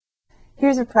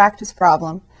Here's a practice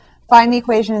problem. Find the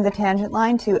equation of the tangent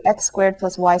line to x squared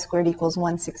plus y squared equals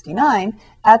 169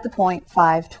 at the point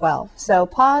 5, 12. So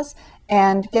pause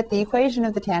and get the equation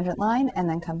of the tangent line and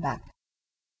then come back.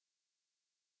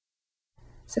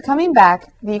 So coming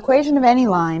back, the equation of any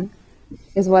line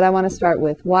is what I want to start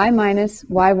with. Y minus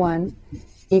y1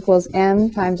 equals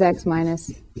m times x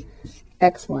minus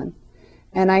x1.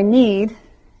 And I need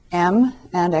m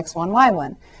and x1,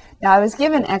 y1. Now I was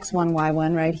given x1,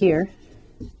 y1 right here.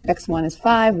 X1 is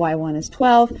 5, y1 is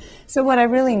 12. So what I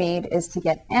really need is to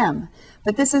get m.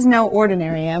 But this is no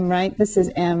ordinary m, right? This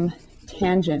is m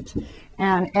tangent.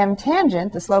 And m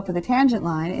tangent, the slope of the tangent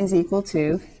line, is equal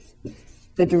to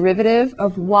the derivative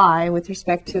of y with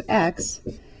respect to x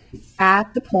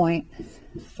at the point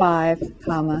 5,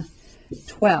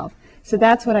 12. So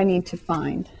that's what I need to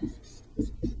find.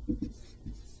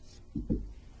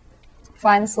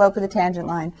 Find the slope of the tangent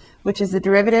line, which is the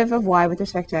derivative of y with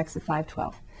respect to x at 5,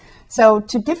 12. So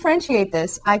to differentiate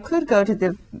this, I could go to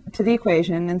the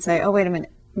equation and say, oh, wait a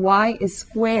minute, y is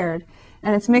squared,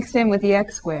 and it's mixed in with the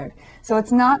x squared. So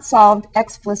it's not solved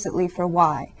explicitly for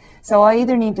y. So I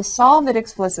either need to solve it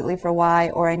explicitly for y,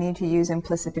 or I need to use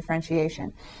implicit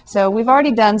differentiation. So we've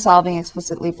already done solving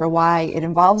explicitly for y. It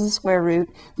involves the square root.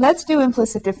 Let's do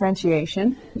implicit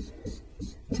differentiation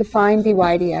to find dy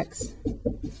dx.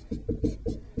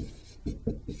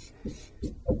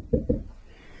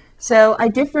 So I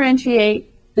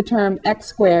differentiate the term x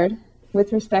squared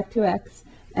with respect to x,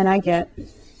 and I get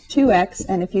 2x,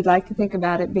 and if you'd like to think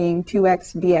about it being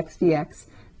 2x dx dx,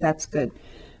 that's good,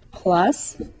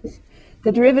 plus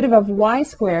the derivative of y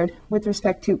squared with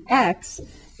respect to x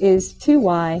is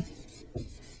 2y.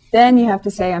 Then you have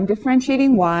to say I'm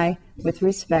differentiating y with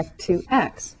respect to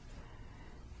x,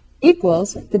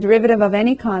 equals the derivative of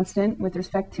any constant with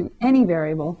respect to any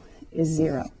variable is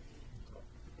 0.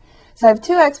 So I have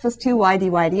 2x plus 2y dy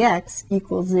dx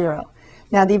equals 0.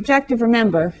 Now the objective,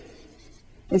 remember,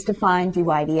 is to find dy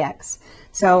dx.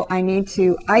 So I need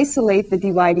to isolate the dy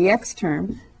dx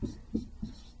term.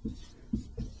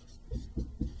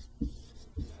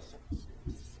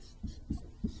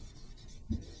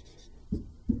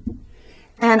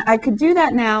 And I could do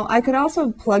that now. I could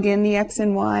also plug in the x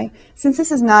and y. Since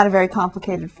this is not a very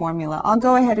complicated formula, I'll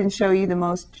go ahead and show you the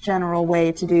most general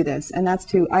way to do this, and that's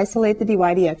to isolate the dy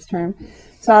dx term.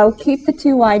 So I'll keep the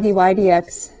 2y dy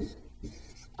dx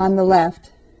on the left,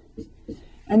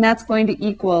 and that's going to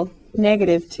equal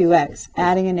negative 2x,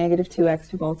 adding a negative 2x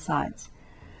to both sides.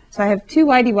 So I have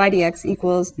 2y dy dx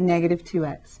equals negative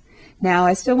 2x. Now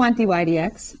I still want dy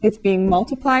dx. It's being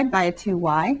multiplied by a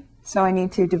 2y. So I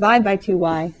need to divide by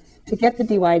 2y to get the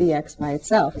dy dx by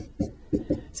itself.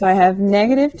 So I have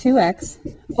negative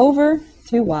 2x over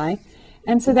 2y,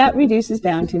 and so that reduces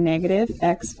down to negative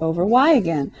x over y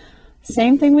again.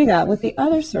 Same thing we got with the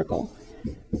other circle.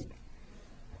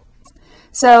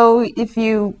 So if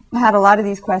you had a lot of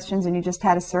these questions and you just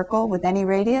had a circle with any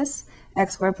radius,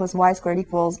 x squared plus y squared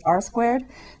equals r squared,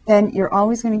 then you're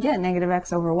always going to get negative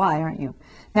x over y, aren't you?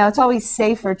 Now, it's always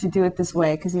safer to do it this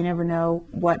way because you never know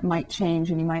what might change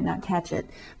and you might not catch it.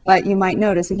 But you might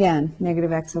notice, again,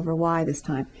 negative x over y this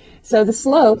time. So the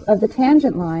slope of the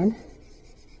tangent line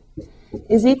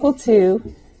is equal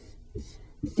to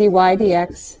dy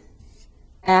dx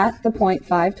at the point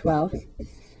 5, 12,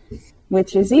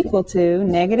 which is equal to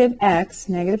negative x,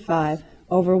 negative 5,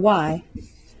 over y,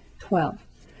 12.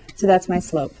 So that's my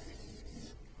slope,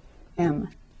 m.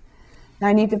 Now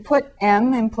I need to put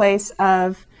m in place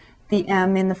of the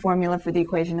m in the formula for the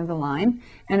equation of the line,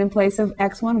 and in place of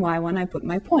x1, y1, I put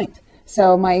my point.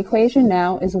 So my equation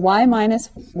now is y minus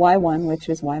y1, which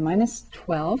is y minus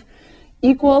 12,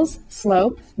 equals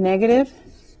slope negative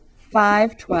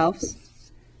 5 twelfths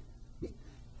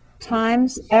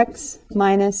times x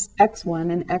minus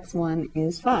x1, and x1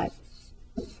 is 5.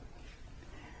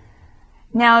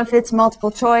 Now, if it's multiple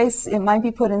choice, it might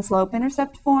be put in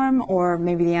slope-intercept form, or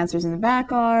maybe the answers in the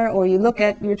back are, or you look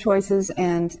at your choices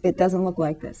and it doesn't look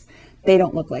like this. They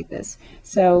don't look like this.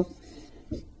 So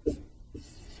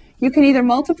you can either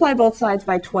multiply both sides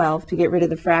by 12 to get rid of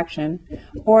the fraction,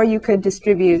 or you could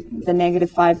distribute the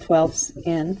negative 5 twelfths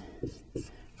in.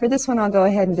 For this one, I'll go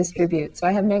ahead and distribute. So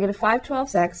I have negative 5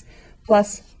 twelfths x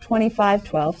plus 25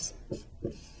 twelfths.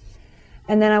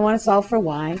 And then I want to solve for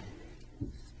y.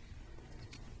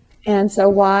 And so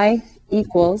y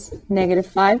equals negative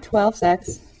 5 twelfths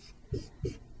x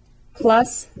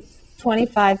plus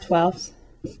 25 twelfths.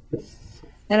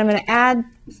 Then I'm going to add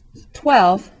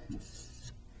 12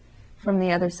 from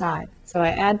the other side. So I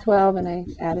add 12 and I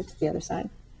add it to the other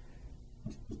side.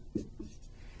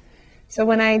 So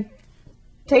when I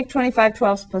take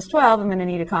 25/12 plus 12, I'm going to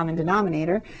need a common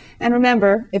denominator. And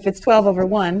remember, if it's 12 over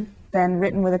 1, then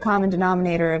written with a common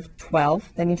denominator of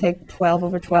 12, then you take 12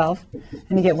 over 12,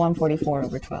 and you get 144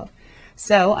 over 12.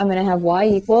 So I'm going to have y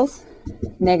equals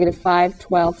negative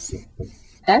 5/12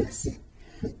 x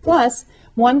plus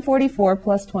 144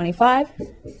 plus 25,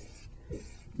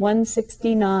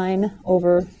 169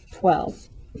 over 12.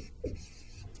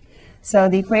 So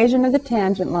the equation of the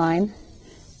tangent line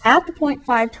at the point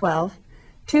 512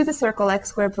 to the circle x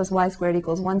squared plus y squared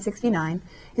equals 169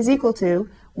 is equal to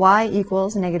y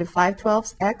equals negative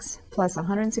 5/12 x plus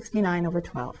 169 over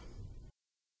 12.